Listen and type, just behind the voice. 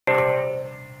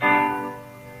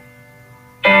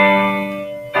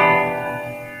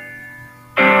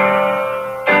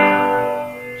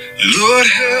Lord,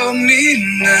 help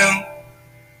me now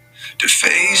to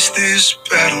face this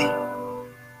battle.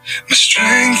 My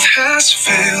strength has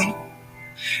failed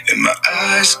and my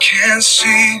eyes can't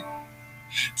see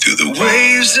through the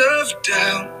waves of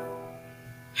doubt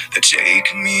that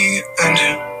take me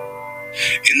under.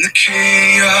 In the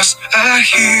chaos I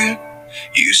hear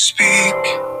you speak.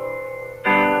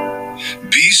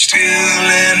 Be still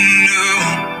and know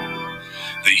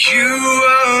that you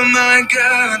are my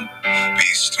God. Be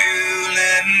still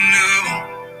and know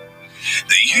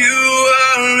that you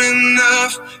are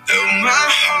enough. Though my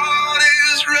heart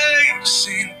is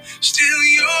racing, still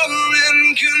you're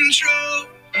in control.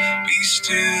 Be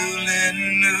still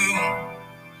and know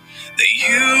that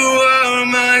you are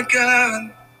my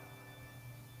God.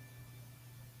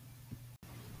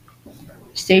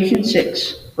 Station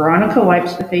 6. Veronica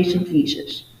wipes the face of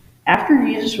Jesus. After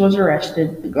Jesus was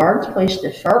arrested, the guards placed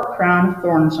a sharp crown of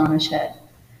thorns on his head.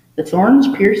 The thorns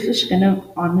pierced the skin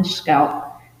on his scalp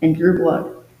and drew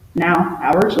blood. Now,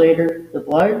 hours later, the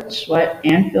blood, sweat,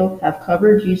 and filth have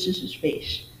covered Jesus'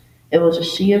 face. It was a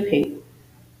sea of hate.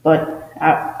 But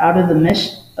out of the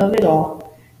midst of it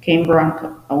all came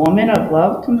Veronica, a woman of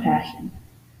love, compassion.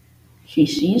 She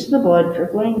sees the blood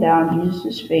trickling down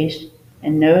Jesus' face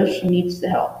and knows she needs the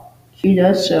help. She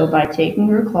does so by taking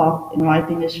her cloth and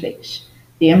wiping his face.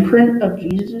 The imprint of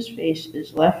Jesus' face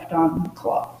is left on the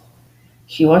cloth.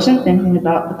 She wasn't thinking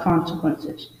about the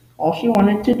consequences. All she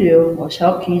wanted to do was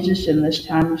help Jesus in this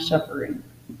time of suffering.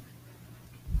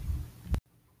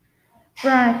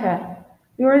 Veronica,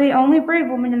 you are the only brave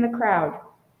woman in the crowd.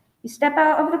 You step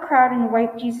out of the crowd and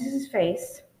wipe Jesus'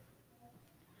 face.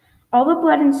 All the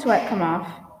blood and sweat come off.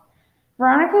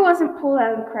 Veronica wasn't pulled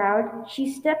out of the crowd.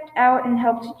 She stepped out and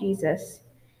helped Jesus.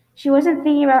 She wasn't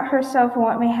thinking about herself and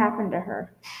what may happen to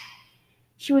her.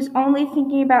 She was only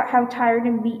thinking about how tired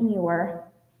and beaten you were.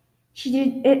 She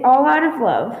did it all out of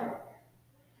love.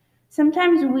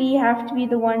 Sometimes we have to be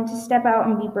the one to step out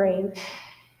and be brave.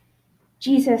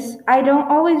 Jesus, I don't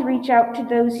always reach out to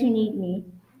those who need me.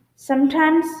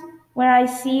 Sometimes when I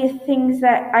see things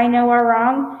that I know are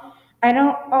wrong, I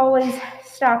don't always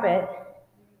stop it.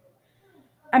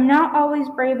 I'm not always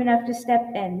brave enough to step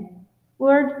in.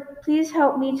 Lord, please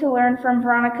help me to learn from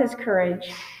Veronica's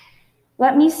courage.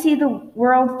 Let me see the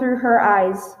world through her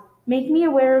eyes. Make me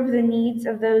aware of the needs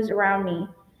of those around me.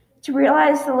 To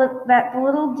realize that the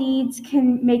little deeds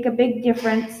can make a big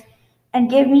difference and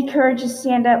give me courage to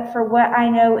stand up for what I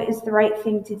know is the right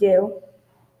thing to do.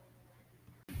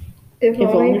 If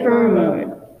only for a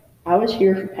moment. I was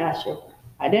here for Passover.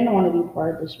 I didn't want to be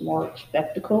part of this moral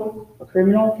spectacle, a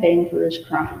criminal paying for his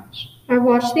crimes. I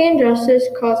watched the injustice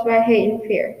caused by hate and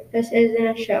fear. This isn't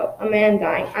a show, a man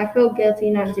dying. I feel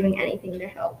guilty not doing anything to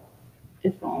help.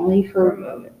 If only for a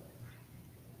moment.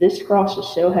 This cross is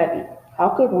so heavy. How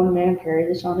could one man carry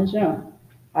this on his own?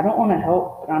 I don't want to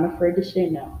help, but I'm afraid to say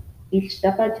no. Each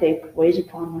step I take weighs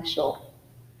upon my soul.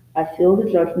 I feel the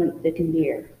judgment thicken the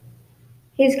air.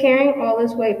 He's carrying all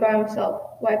this weight by himself.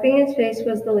 Wiping his face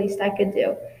was the least I could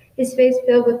do. His face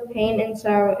filled with pain and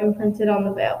sorrow imprinted on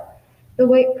the veil. The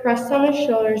weight pressed on his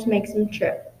shoulders makes him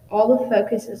trip. All the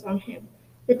focus is on him.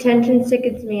 The tension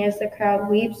sickens me as the crowd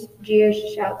weeps, jeers,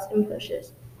 shouts, and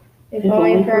pushes. If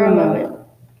only for a moment.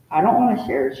 I don't want to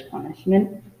share his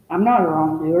punishment. I'm not a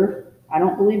wrongdoer. I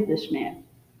don't believe this man.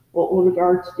 What will the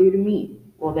guards do to me?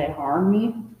 Will they harm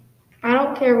me? I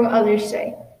don't care what others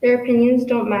say. Their opinions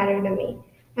don't matter to me.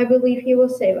 I believe he will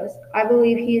save us. I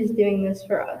believe he is doing this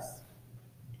for us.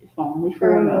 If only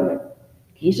for a moment.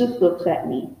 Jesus looks at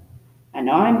me. I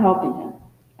know I'm helping him.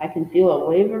 I can feel a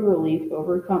wave of relief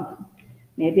overcome him.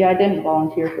 Maybe I didn't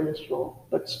volunteer for this role,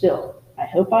 but still, I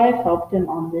hope I have helped him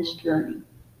on this journey.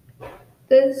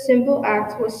 The simple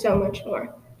act was so much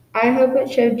more. I hope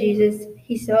it showed Jesus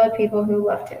he still had people who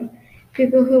loved him,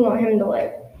 people who want him to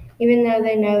live, even though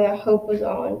they know that hope was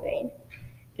all in vain.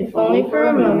 If only for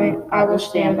a moment, I will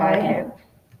stand by him.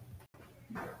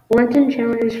 Lenten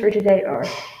challenges for today are: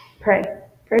 pray.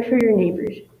 Pray for your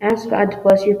neighbors. Ask God to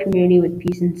bless your community with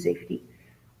peace and safety.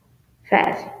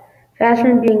 Fast. Fast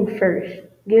from being first.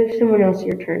 Give someone else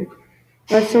your turn.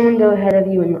 Let someone go ahead of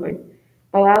you in line.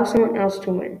 Allow someone else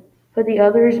to win. Put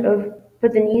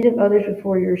the needs of others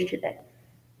before yours today.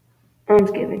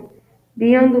 Almsgiving.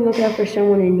 Be on the lookout for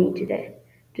someone in need today.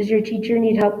 Does your teacher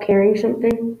need help carrying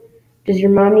something? Does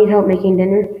your mom need help making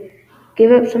dinner?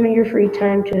 Give up some of your free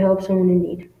time to help someone in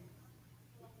need.